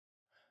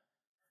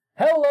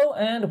Hello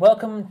and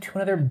welcome to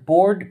another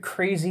Board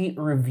Crazy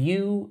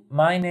review.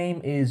 My name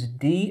is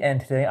D,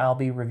 and today I'll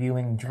be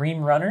reviewing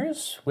Dream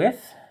Runners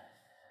with,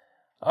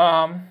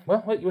 with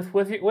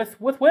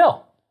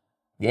Will.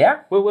 Yeah.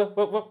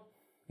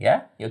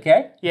 Yeah. You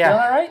okay? Yeah.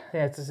 Feeling all right?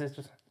 Yeah. It's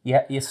just.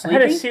 Yeah. You I sleepy?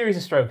 had a series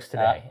of strokes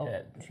today.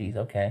 Geez.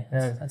 Okay.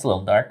 That's a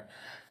little dark.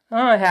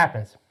 Oh, it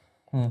happens.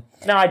 No,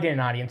 I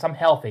didn't, audience. I'm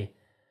healthy.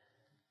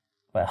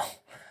 Well.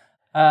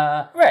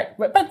 Right,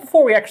 but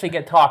before we actually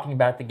get talking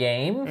about the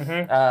game, which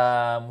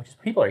is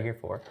what people are here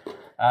for,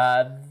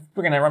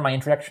 we're going to run my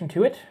introduction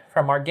to it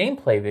from our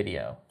gameplay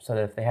video, so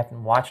that if they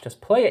haven't watched us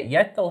play it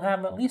yet, they'll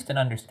have at least an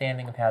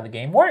understanding of how the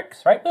game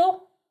works. Right,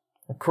 Bill?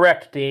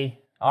 Correct, D.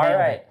 All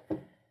right.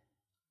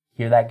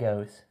 Here that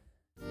goes.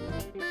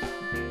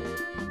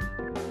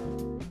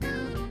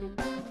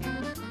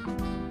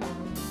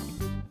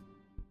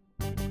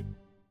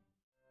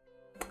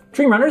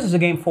 Dream Runners is a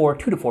game for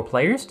 2 to 4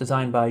 players,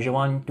 designed by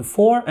Joan,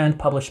 Dufour, and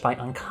published by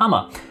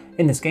Ankama.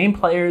 In this game,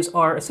 players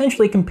are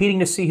essentially competing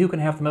to see who can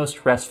have the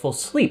most restful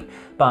sleep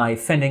by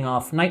fending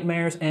off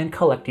nightmares and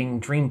collecting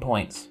dream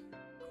points.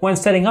 When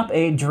setting up,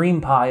 a dream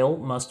pile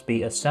must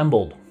be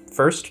assembled.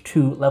 First,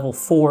 2 level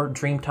 4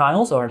 dream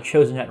tiles are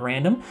chosen at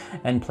random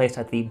and placed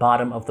at the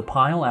bottom of the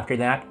pile. After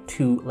that,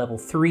 2 level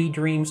 3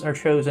 dreams are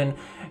chosen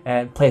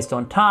and placed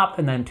on top,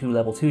 and then 2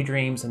 level 2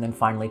 dreams, and then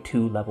finally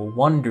 2 level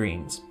 1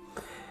 dreams.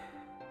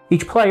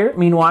 Each player,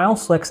 meanwhile,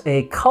 selects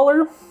a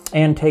color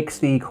and takes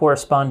the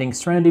corresponding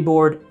Serenity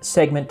board,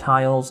 segment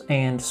tiles,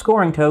 and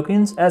scoring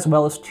tokens, as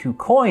well as 2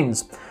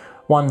 coins.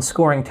 One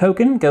scoring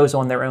token goes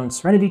on their own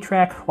Serenity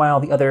track, while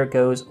the other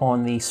goes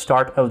on the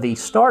start of the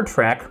star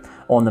track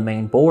on the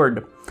main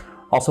board.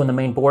 Also on the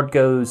main board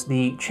goes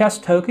the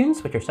chest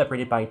tokens, which are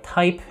separated by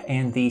type,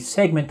 and the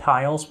segment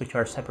tiles, which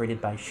are separated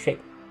by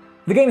shape.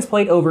 The game is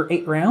played over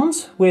 8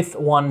 rounds, with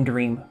 1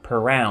 dream per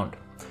round.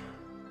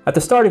 At the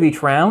start of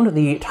each round,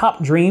 the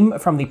top dream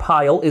from the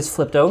pile is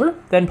flipped over.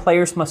 Then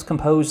players must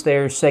compose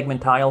their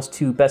segment tiles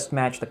to best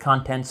match the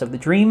contents of the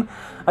dream,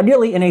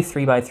 ideally in a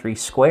 3x3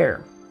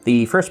 square.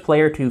 The first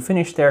player to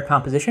finish their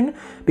composition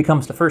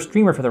becomes the first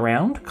dreamer for the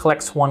round,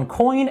 collects 1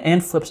 coin,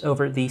 and flips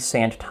over the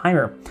sand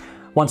timer.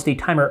 Once the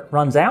timer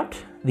runs out,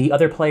 the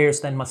other players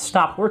then must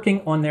stop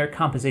working on their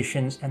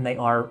compositions and they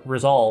are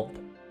resolved.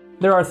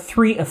 There are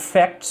 3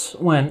 effects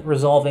when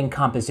resolving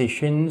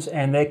compositions,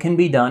 and they can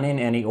be done in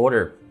any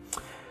order.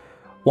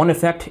 One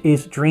effect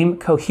is dream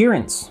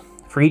coherence.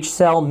 For each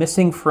cell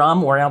missing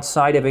from or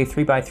outside of a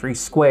 3x3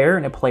 square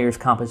in a player's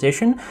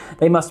composition,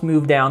 they must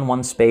move down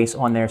 1 space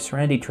on their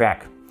Serenity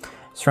track.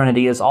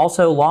 Serenity is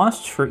also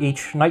lost for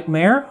each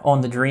nightmare on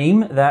the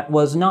dream that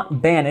was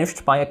not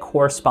banished by a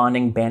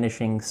corresponding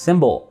banishing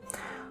symbol.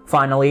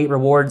 Finally,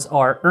 rewards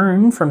are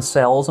earned from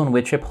cells on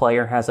which a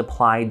player has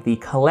applied the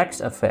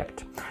collect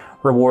effect.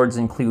 Rewards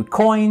include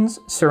coins,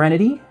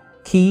 Serenity,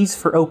 keys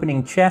for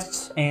opening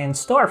chests, and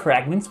star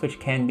fragments, which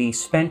can be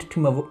spent to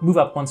move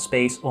up 1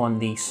 space on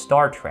the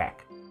star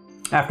track.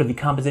 After the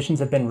compositions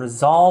have been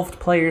resolved,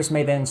 players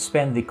may then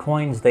spend the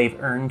coins they've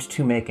earned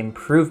to make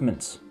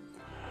improvements.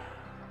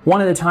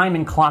 One at a time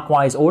in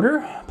clockwise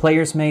order,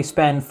 players may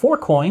spend 4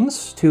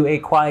 coins to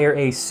acquire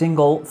a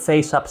single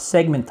face-up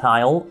segment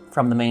tile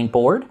from the main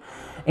board,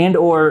 and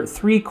or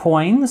 3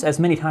 coins as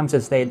many times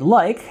as they'd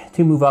like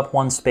to move up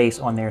 1 space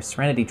on their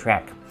Serenity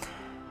track.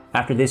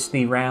 After this,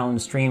 the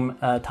round's dream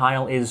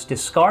tile is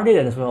discarded,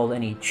 as well as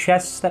any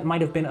chests that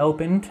might have been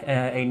opened.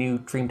 A new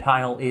dream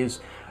tile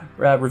is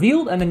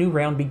revealed, and the new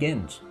round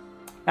begins.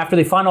 After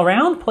the final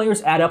round,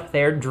 players add up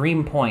their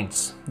dream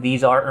points.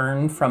 These are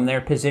earned from their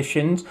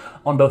positions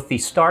on both the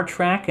star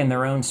track and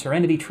their own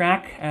Serenity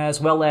track, as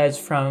well as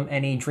from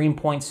any dream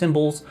point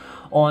symbols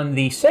on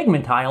the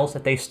segment tiles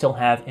that they still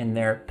have in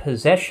their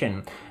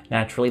possession.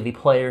 Naturally, the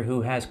player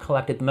who has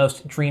collected the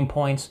most dream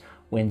points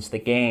wins the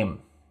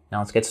game. Now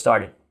let's get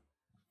started.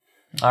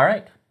 All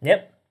right.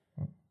 Yep.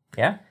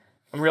 Yeah?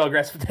 I'm real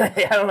aggressive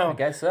today. I don't know. I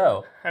guess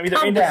so. I'm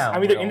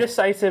either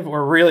indecisive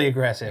or really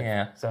aggressive.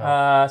 Yeah.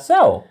 So,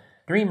 So,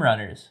 Dream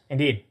Runners.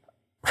 indeed.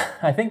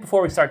 I think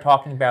before we start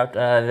talking about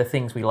the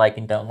things we like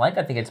and don't like,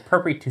 I think it's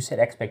appropriate to set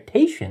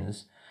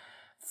expectations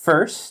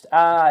first.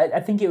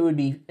 I think it would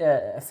be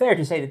fair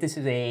to say that this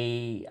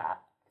is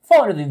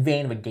fall under the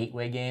vein of a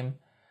gateway game.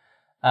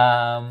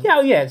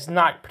 Yeah, it's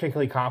not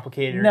particularly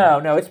complicated.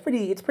 No, it's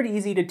pretty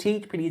easy to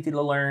teach, pretty easy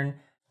to learn.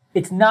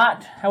 It's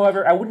not,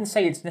 however, I wouldn't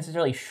say it's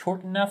necessarily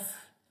short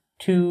enough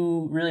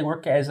to really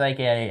work as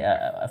like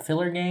a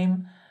filler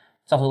game.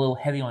 It's also a little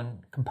heavy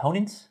on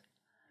components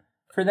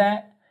for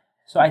that.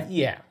 So I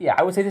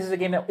would say this is a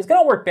game that is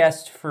going to work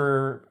best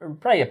for,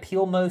 probably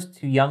appeal most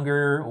to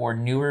younger or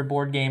newer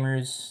board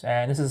gamers.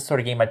 And this is the sort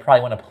of game I'd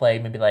probably want to play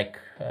maybe like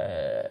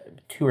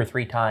 2 or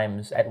 3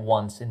 times at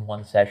once in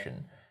 1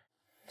 session.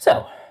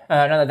 So,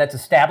 now that that's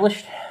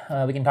established,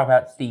 we can talk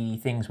about the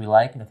things we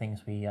like and the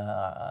things we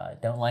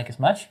don't like as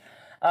much.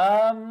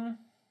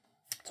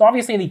 So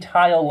obviously the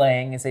tile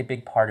laying is a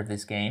big part of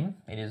this game.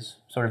 It is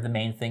sort of the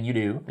main thing you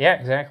do. Yeah,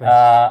 exactly.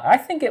 I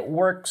think it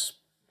works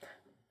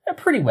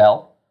pretty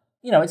well.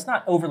 You know, it's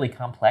not overly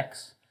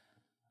complex,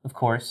 of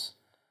course.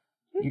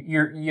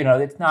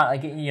 it's not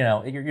like,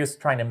 you're just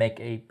trying to make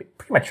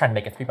pretty much trying to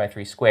make a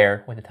 3x3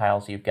 square with the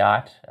tiles you've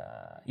got.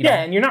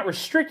 And you're not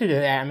restricted to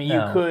that. I mean,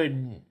 you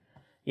could,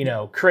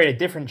 create a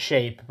different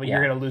shape, but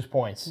you're going to lose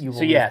points. You will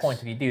lose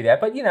points if you do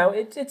that. But,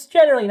 it's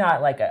generally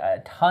not like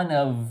a ton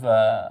of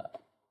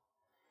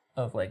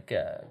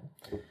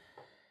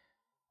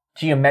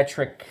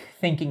geometric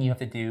thinking you have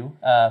to do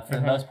for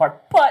the most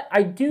part. But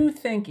I do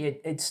think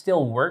it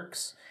still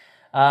works.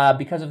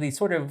 Because of the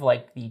sort of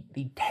like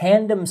the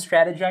tandem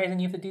strategizing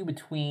you have to do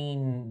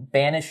between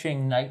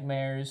banishing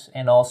nightmares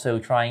and also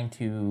trying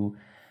to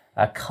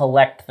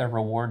collect the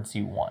rewards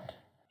you want.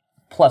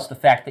 Plus the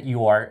fact that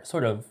you are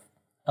sort of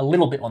a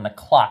little bit on the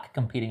clock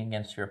competing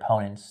against your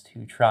opponents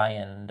to try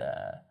and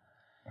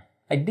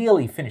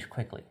ideally finish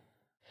quickly.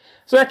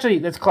 So actually,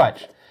 that's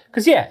clutch.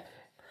 Because,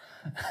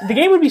 the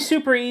game would be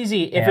super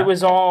easy if it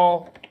was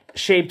all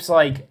shapes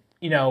like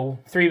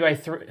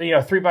 3x3,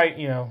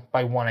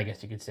 3x1, I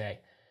guess you could say.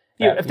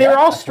 If they were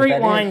all straight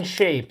line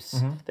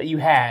shapes that you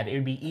had, it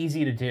would be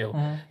easy to do.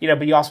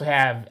 But you also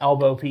have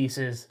elbow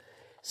pieces.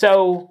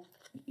 So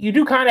you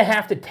do kind of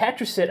have to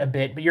Tetris it a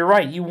bit, but you're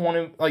right. You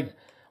want to,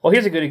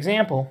 here's a good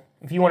example.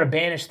 If you want to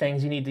banish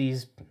things, you need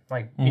these,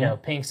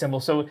 pink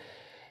symbols. So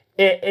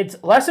it's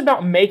less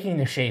about making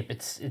the shape.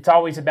 It's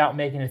always about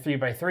making a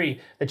 3x3.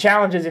 The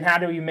challenge is in how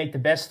do you make the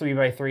best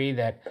 3x3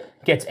 that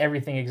gets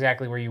everything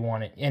exactly where you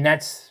want it. And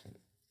that's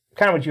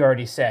kind of what you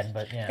already said,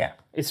 but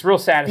it's real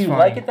satisfying. Do you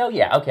like it though?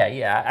 Yeah, okay,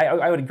 yeah.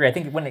 I would agree. I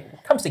think when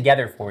it comes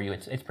together for you,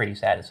 it's pretty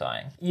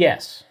satisfying.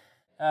 Yes.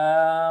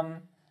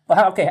 The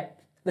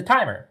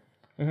timer.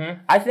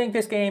 I think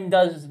this game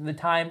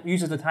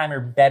uses the timer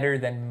better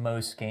than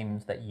most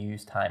games that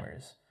use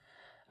timers.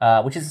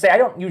 Which is to say, I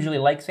don't usually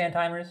like sand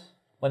timers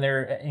when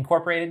they're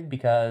incorporated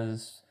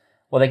because,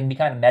 they can be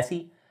kind of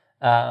messy.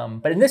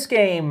 But in this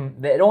game,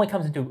 it only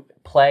comes into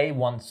play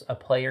once a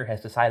player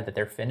has decided that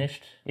they're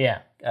finished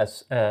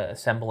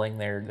assembling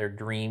their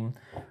dream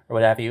or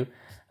what have you.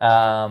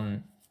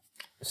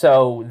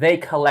 So they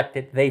collect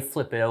it, they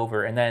flip it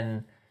over, and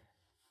then,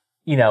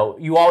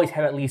 you always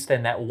have at least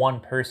then that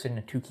one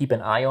person to keep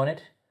an eye on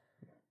it.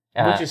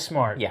 Which is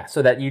smart. Yeah,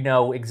 so that you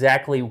know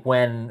exactly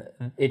when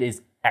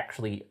the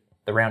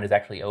round is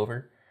actually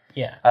over.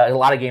 Yeah. A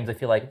lot of games I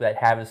feel like that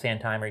have a sand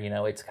timer,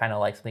 it's kind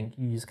of like something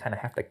you just kind of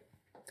have to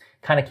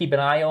kind of keep an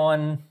eye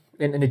on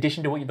in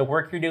addition to the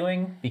work you're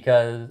doing,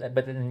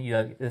 but then,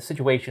 the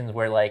situations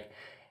where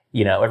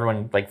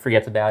everyone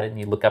forgets about it and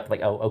you look up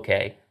oh,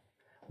 okay,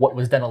 what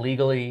was done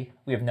illegally?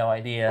 We have no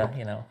idea,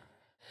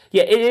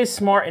 Yeah, it is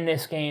smart in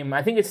this game.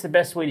 I think it's the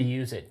best way to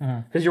use it.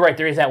 Because you're right,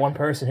 there is that one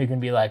person who can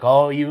be like,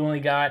 oh, you only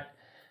got,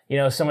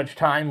 so much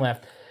time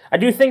left. I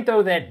do think,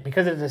 though, that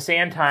because it's a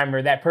sand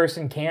timer, that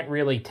person can't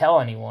really tell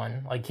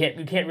anyone. You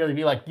can't really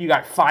be like, you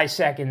got 5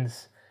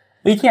 seconds.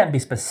 But you can't be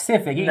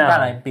specific. You can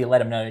kind of let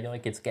them know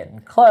it's getting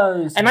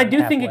close. And I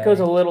do think it goes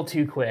a little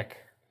too quick.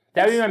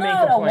 That would be my main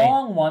complaint. It's not a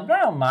long one, but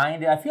I don't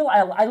mind it.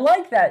 I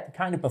like that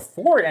kind of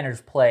before it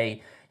enters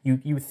play,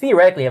 you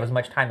theoretically have as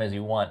much time as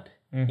you want.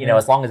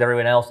 As long as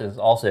everyone else is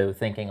also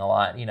thinking a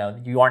lot.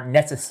 You aren't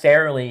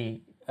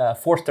necessarily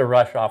forced to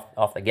rush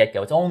off the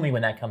get-go. It's only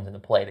when that comes into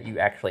play that you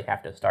actually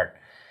have to start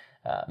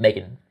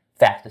making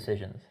fast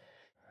decisions.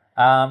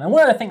 And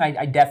one other thing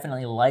I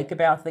definitely like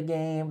about the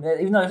game,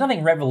 even though there's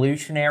nothing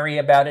revolutionary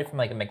about it from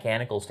a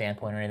mechanical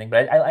standpoint or anything,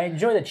 but I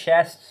enjoy the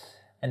chests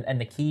and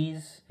the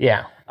keys.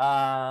 Yeah.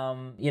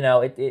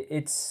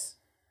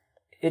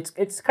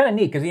 It's kind of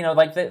neat because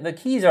the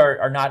keys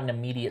are not an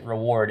immediate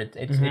reward.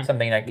 It's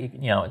something that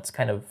it's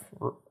kind of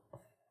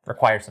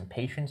requires some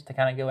patience to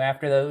kind of go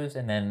after those,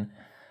 and then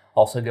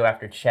also go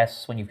after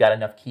chests when you've got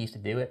enough keys to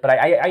do it. But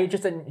I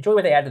just enjoy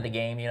what they add to the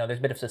game. There's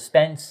a bit of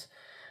suspense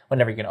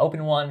whenever you're going to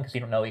open one because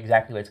you don't know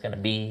exactly what it's going to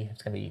be.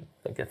 It's going to be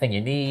the thing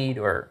you need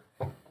or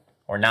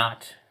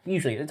not.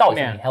 Usually, it's always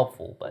going to be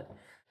helpful, but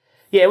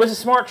yeah, it was a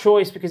smart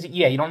choice because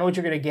you don't know what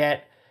you're going to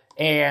get.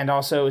 And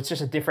also, it's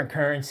just a different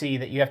currency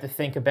that you have to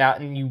think about,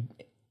 and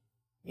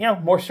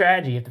more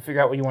strategy. You have to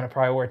figure out what you want to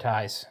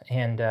prioritize.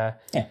 And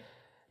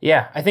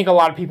I think a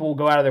lot of people will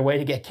go out of their way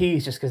to get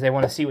keys just because they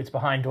want to see what's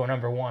behind door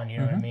number 1. You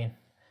know what I mean?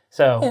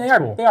 So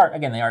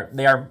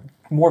they are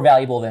more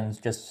valuable than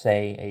just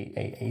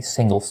say a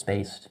single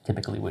space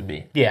typically would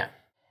be. Yeah,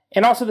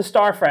 and also the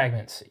star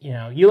fragments.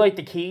 You like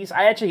the keys.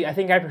 I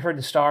think I prefer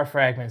the star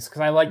fragments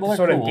because I like the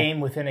sort of game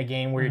within a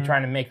game where you're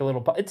trying to make a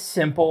little. It's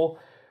simple.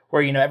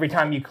 Where every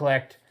time you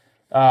collect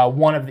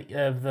one of each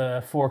of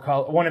the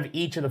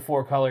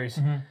 4 colors,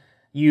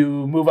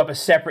 you move up a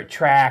separate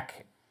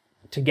track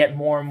to get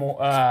more and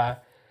more.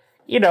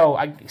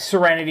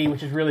 Serenity,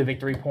 which is really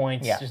victory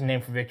points, just a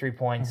name for victory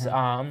points.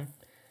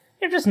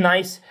 Just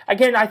nice.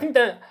 Again, I think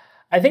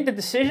the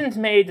decisions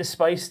made to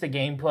spice the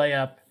gameplay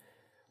up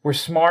were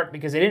smart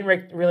because they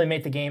didn't really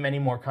make the game any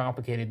more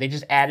complicated. They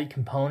just added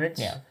components.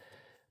 Yeah.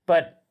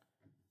 But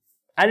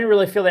I didn't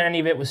really feel that any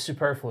of it was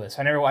superfluous.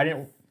 I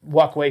didn't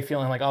walk away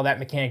feeling like, oh, that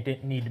mechanic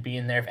didn't need to be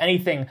in there. If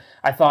anything,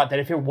 I thought that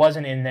if it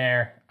wasn't in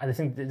there, I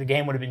think the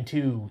game would have been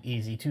too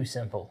easy, too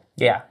simple.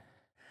 Yeah.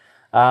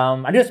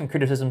 I do have some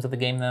criticisms of the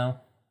game, though.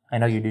 I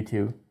know you do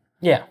too.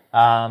 Yeah.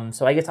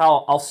 So I guess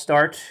I'll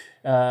start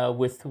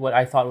with what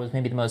I thought was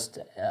maybe the most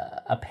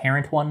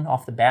apparent one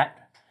off the bat.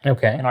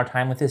 Okay. In our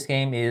time with this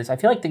game is I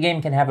feel like the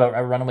game can have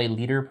a runaway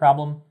leader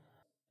problem.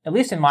 At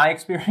least in my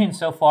experience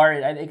so far,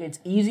 I think it's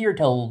easier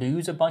to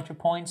lose a bunch of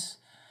points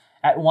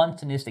at once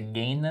than it is to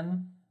gain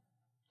them.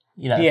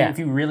 You know, if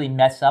you really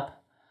mess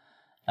up,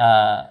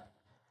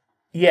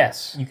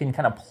 yes, you can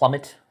kind of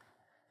plummet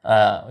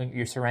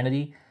your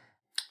Serenity.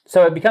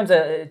 So it becomes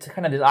it's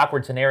kind of this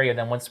awkward scenario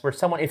then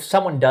if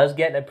someone does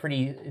get a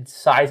pretty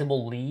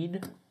sizable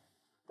lead,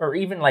 or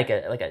even like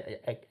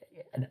a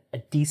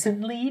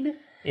decent lead.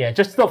 Yeah,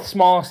 just the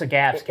smallest of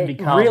gaps can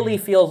become. It really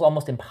feels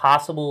almost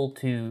impossible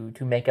to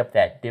make up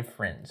that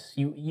difference.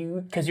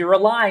 Because you're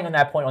relying on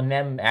that point on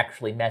them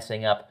actually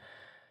messing up,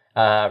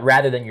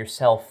 rather than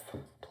yourself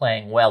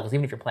playing well. Because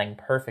even if you're playing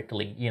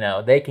perfectly,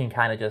 they can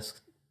kind of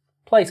just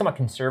play somewhat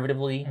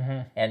conservatively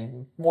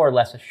and more or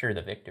less assure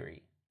the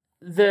victory.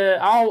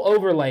 I'll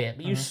overlay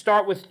it. You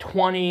start with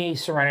 20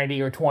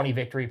 Serenity or 20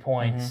 victory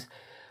points,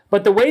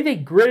 but the way they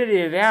gridded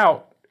it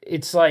out,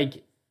 it's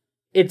like.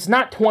 It's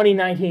not 20,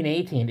 19,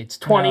 18. It's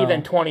 20,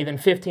 then 20, then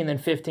 15, then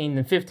 15,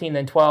 then 15,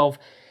 then 12.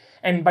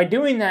 And by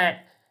doing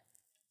that,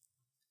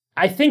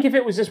 I think if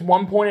it was just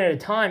 1 point at a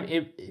time,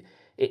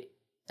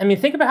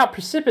 think about how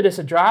precipitous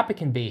a drop it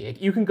can be.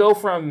 You could go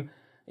from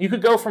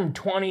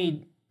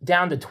 20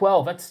 down to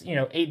 12. That's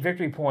 8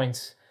 victory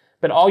points.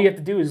 But all you have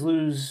to do is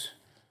lose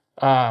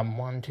 4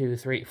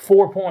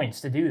 points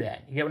to do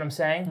that. You get what I'm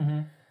saying? Mm-hmm.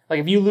 Like,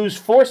 if you lose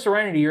 4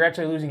 Serenity, you're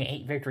actually losing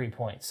 8 victory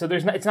points. So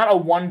it's not a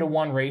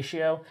 1-to-1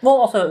 ratio. Well,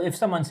 also, if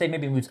someone, say,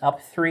 maybe moves up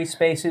 3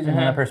 spaces and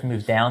another person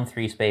moves down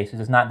 3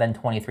 spaces, it's not then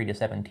 23 to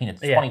 17. It's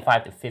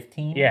 25 to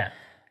 15. Yeah.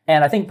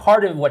 And I think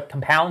part of what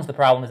compounds the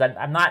problem is that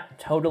I'm not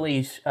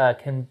totally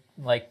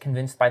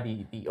convinced by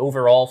the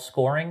overall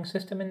scoring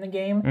system in the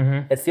game.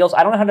 Mm-hmm. It feels,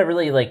 I don't know how to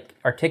really,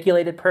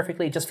 articulate it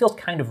perfectly. It just feels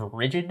kind of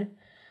rigid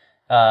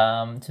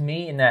to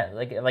me in that,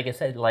 like I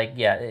said,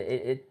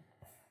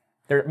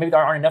 maybe there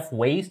aren't enough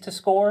ways to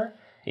score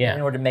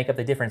in order to make up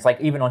the difference. Like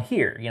even on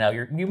here,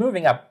 you're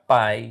moving up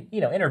by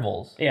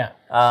intervals. Yeah.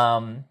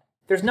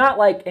 There's not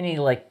any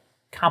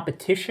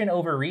competition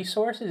over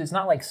resources. It's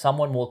not like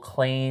someone will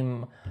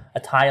claim a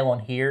tile on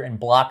here and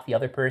block the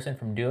other person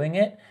from doing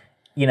it.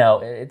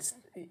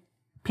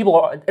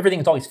 Everything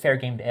is always fair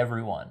game to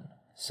everyone.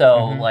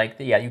 So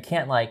you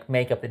can't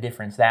make up the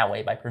difference that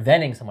way by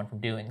preventing someone from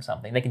doing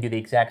something. They can do the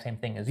exact same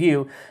thing as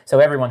you, so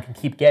everyone can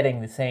keep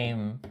getting the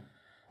same.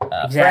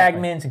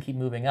 Fragments and keep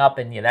moving up,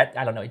 and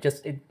I don't know.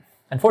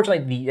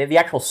 Unfortunately, the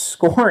actual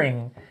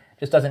scoring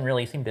just doesn't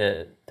really seem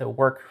to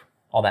work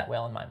all that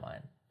well in my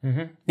mind.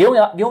 Mm-hmm.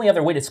 The only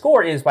other way to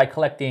score is by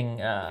collecting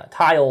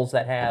tiles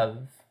that have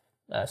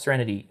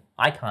Serenity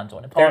icons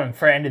on it.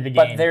 For end of the game,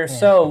 but they're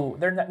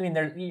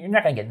not. You're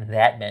not going to get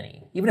that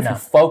many. Even if you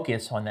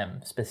focus on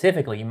them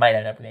specifically, you might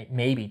end up with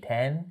maybe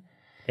 10.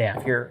 Yeah.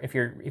 If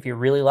you're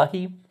really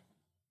lucky,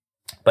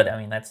 but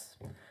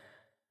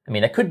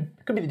that could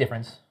be the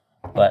difference.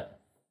 But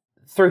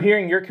through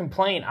hearing your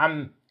complaint,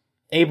 I'm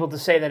able to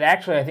say that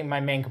actually I think my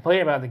main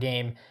complaint about the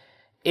game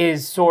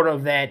is sort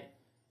of that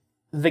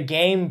the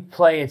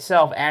gameplay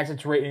itself, as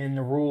it's written in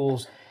the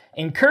rules,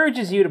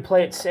 encourages you to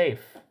play it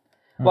safe.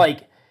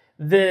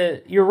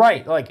 You're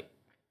right.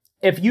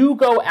 If you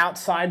go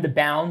outside the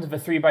bounds of a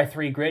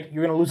 3x3 grid,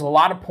 you're going to lose a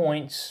lot of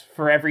points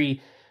for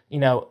every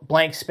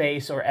blank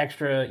space or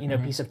extra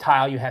piece of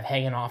tile you have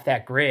hanging off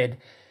that grid.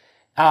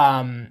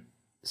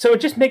 So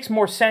it just makes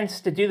more sense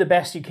to do the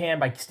best you can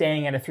by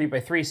staying at a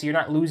 3x3, so you're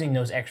not losing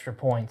those extra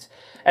points.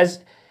 And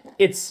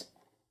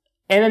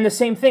then the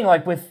same thing,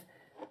 with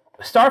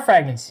star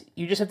fragments,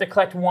 you just have to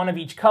collect 1 of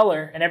each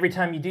color, and every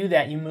time you do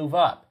that, you move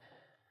up.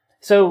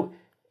 So,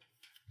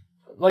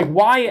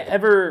 why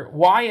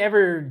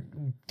ever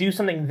do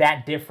something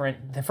that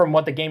different from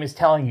what the game is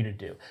telling you to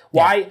do?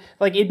 Why,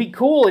 it'd be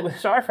cool with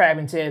star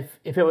fragments if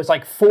it was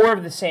 4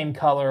 of the same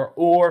color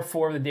or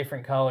 4 of the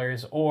different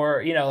colors,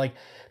 or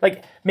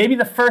maybe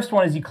the first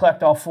one is you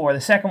collect all 4, the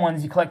second one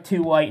is you collect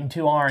 2 white and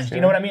 2 orange. Sure.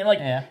 You know what I mean?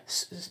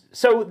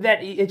 So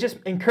that it just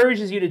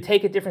encourages you to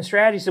take a different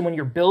strategy. So when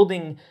you're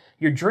building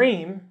your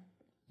dream,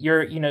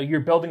 you're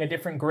building a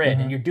different grid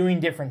and you're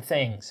doing different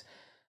things.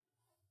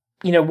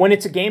 When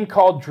it's a game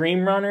called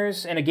Dream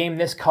Runners and a game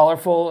this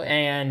colorful,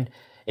 and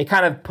it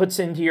kind of puts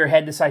into your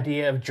head this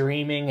idea of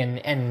dreaming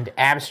and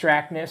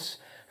abstractness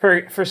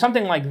for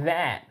something like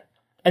that.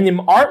 And the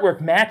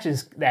artwork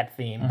matches that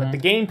theme, but the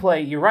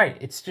gameplay, you're right,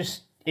 it's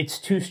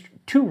too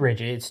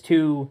rigid. It's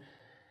too,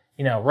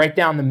 right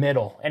down the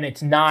middle, and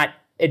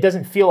it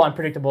doesn't feel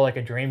unpredictable like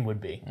a dream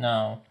would be.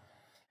 No.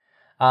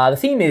 The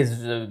theme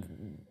is,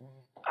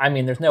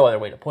 there's no other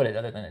way to put it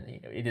other than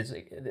it is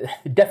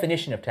the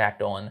definition of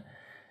tacked on.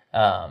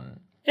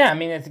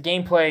 It's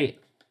gameplay.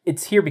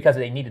 It's here because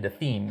they needed a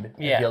theme.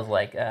 It feels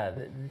like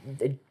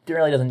it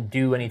really doesn't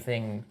do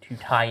anything to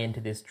tie into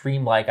this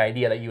dreamlike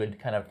idea that you had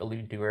kind of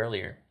alluded to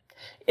earlier.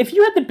 If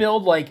you had to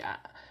build,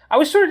 I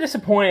was sort of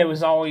disappointed it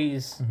was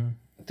always,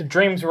 the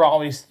dreams were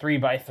always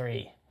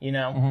 3x3,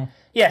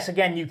 Yes,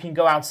 again, you can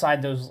go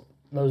outside those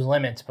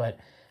limits, but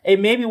it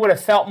maybe would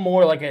have felt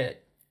more like a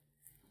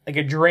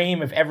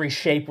dream if every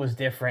shape was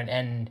different.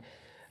 And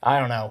I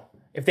don't know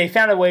if they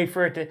found a way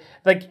for it to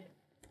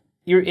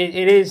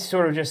it is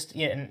sort of just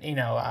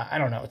I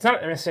don't know. It's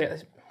not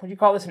necessarily. Would you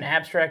call this an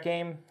abstract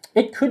game?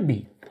 It could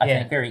be. I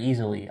think very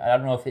easily.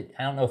 I'm not sure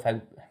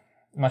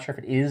if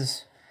it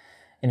is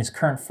in its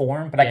current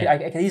form, but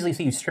I could easily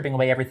see you stripping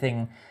away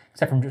everything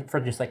except for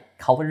just like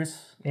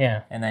colors.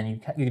 Yeah. And then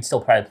you could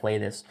still probably play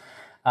this,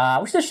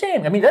 which is a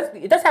shame. I mean,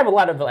 it does have a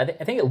lot of. I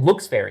think it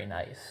looks very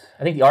nice.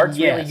 I think the art's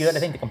really good. I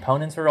think the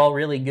components are all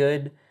really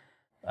good.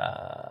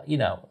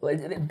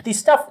 It's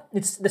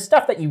the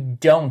stuff that you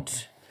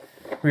don't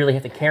really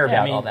have to care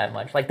about all that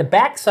much. Like the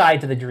back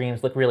sides of the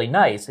dreams look really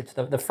nice. It's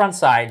the front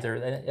sides are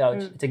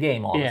it's a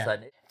game all of a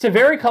sudden. It's a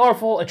very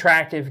colorful,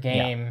 attractive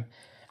game. Yeah.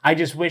 I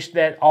just wish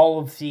that all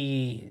of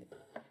it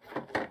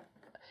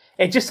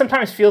just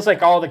sometimes feels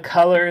like all the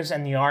colors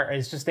and the art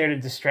is just there to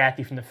distract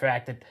you from the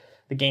fact that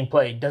the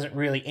gameplay doesn't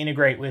really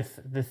integrate with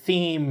the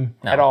theme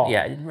at all.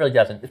 Yeah, it really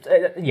doesn't.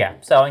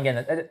 So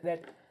again,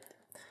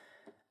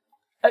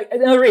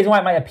 another reason why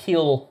it might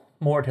appeal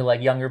more to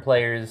like younger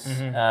players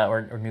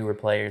or newer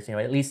players,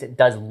 at least it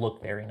does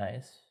look very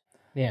nice.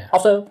 Yeah.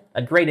 Also,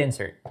 a great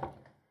insert.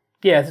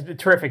 Yeah, it's a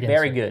terrific insert.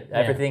 Very good. Yeah.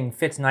 Everything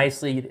fits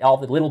nicely. All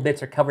the little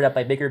bits are covered up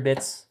by bigger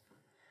bits.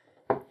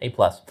 A+.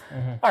 All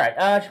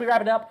right, should we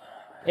wrap it up?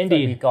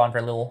 Indeed. We've gone for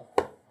a little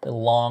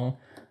long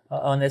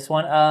on this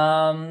one.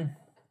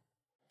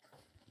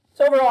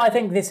 So overall, I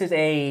think this is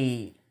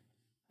a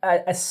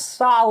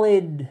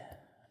solid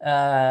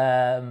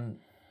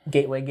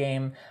gateway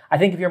game. I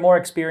think if you're a more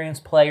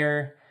experienced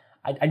player,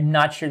 I'm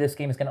not sure this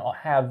game is going to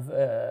have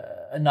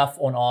enough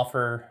on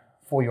offer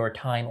for your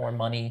time or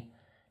money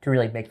to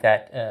really make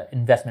that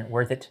investment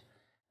worth it.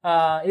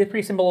 It is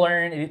pretty simple to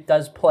learn. It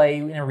does play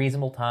in a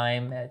reasonable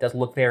time. It does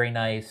look very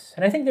nice,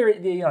 and I think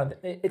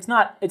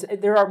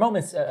there are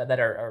moments that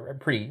are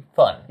pretty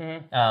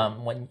fun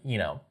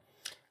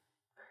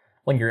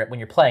when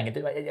you're playing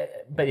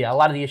it. But yeah, a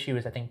lot of the issue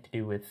is I think to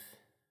do with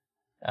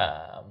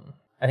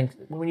I think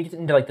when you get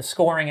into like the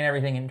scoring and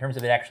everything in terms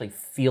of it actually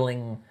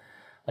feeling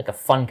like a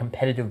fun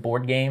competitive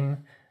board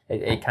game,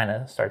 it kind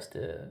of starts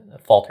to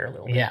falter a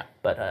little bit. Yeah.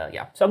 But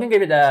so I'm gonna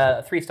give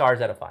it 3 stars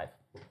out of 5.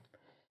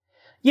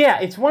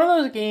 Yeah, it's one of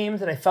those games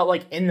that I felt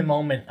like in the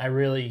moment I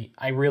really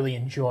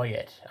enjoy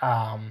it.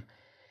 I'm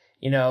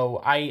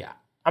not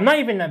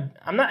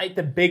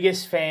the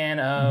biggest fan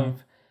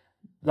of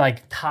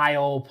like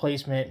tile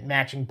placement,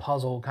 matching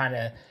puzzle kind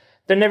of.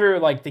 They're never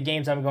like the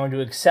games I'm going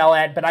to excel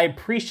at, but I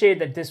appreciate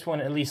that this one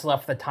at least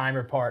left the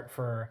timer part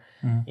for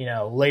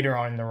later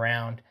on in the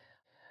round.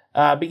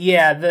 But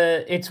yeah,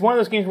 it's one of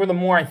those games where the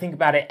more I think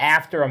about it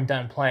after I'm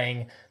done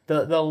playing,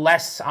 the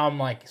less I'm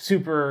like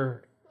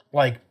super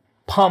like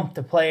pumped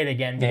to play it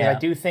again, because I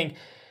do think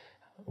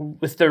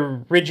with the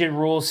rigid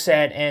rule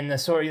set and the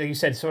sort of, like you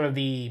said, sort of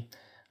the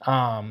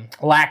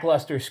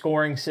lackluster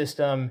scoring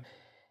system,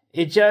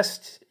 it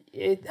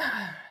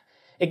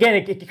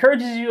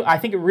encourages you. I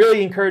think it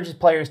really encourages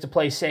players to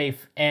play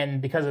safe,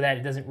 and because of that,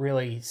 it doesn't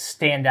really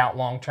stand out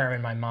long term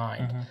in my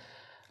mind.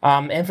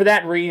 And for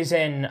that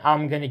reason,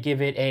 I'm gonna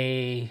give it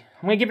a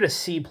C+.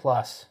 C+.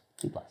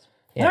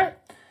 Yeah. All right.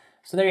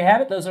 So there you have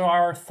it. Those are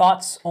our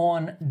thoughts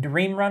on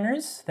Dream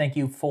Runners. Thank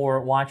you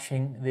for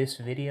watching this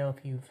video,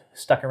 if you've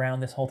stuck around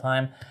this whole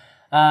time.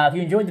 If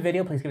you enjoyed the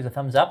video, please give us a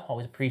thumbs up.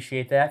 Always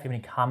appreciate that. If you have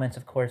any comments,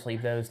 of course,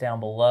 leave those down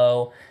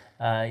below.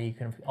 You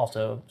can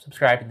also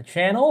subscribe to the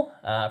channel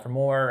for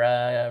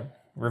more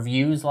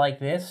reviews like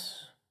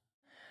this.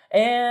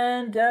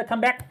 And come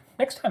back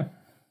next time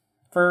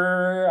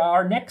for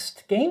our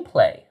next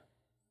gameplay.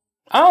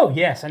 Oh,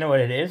 yes, I know what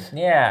it is.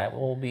 Yeah,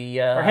 we'll be...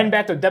 we're heading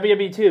back to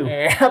WWE 2.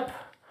 Yep.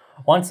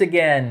 Once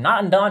again,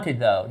 not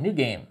Undaunted, though. New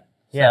game.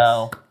 Yes.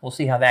 So we'll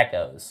see how that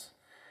goes.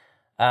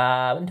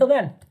 Until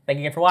then, thank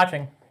you again for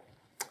watching.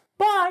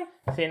 Bye!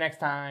 See you next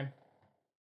time.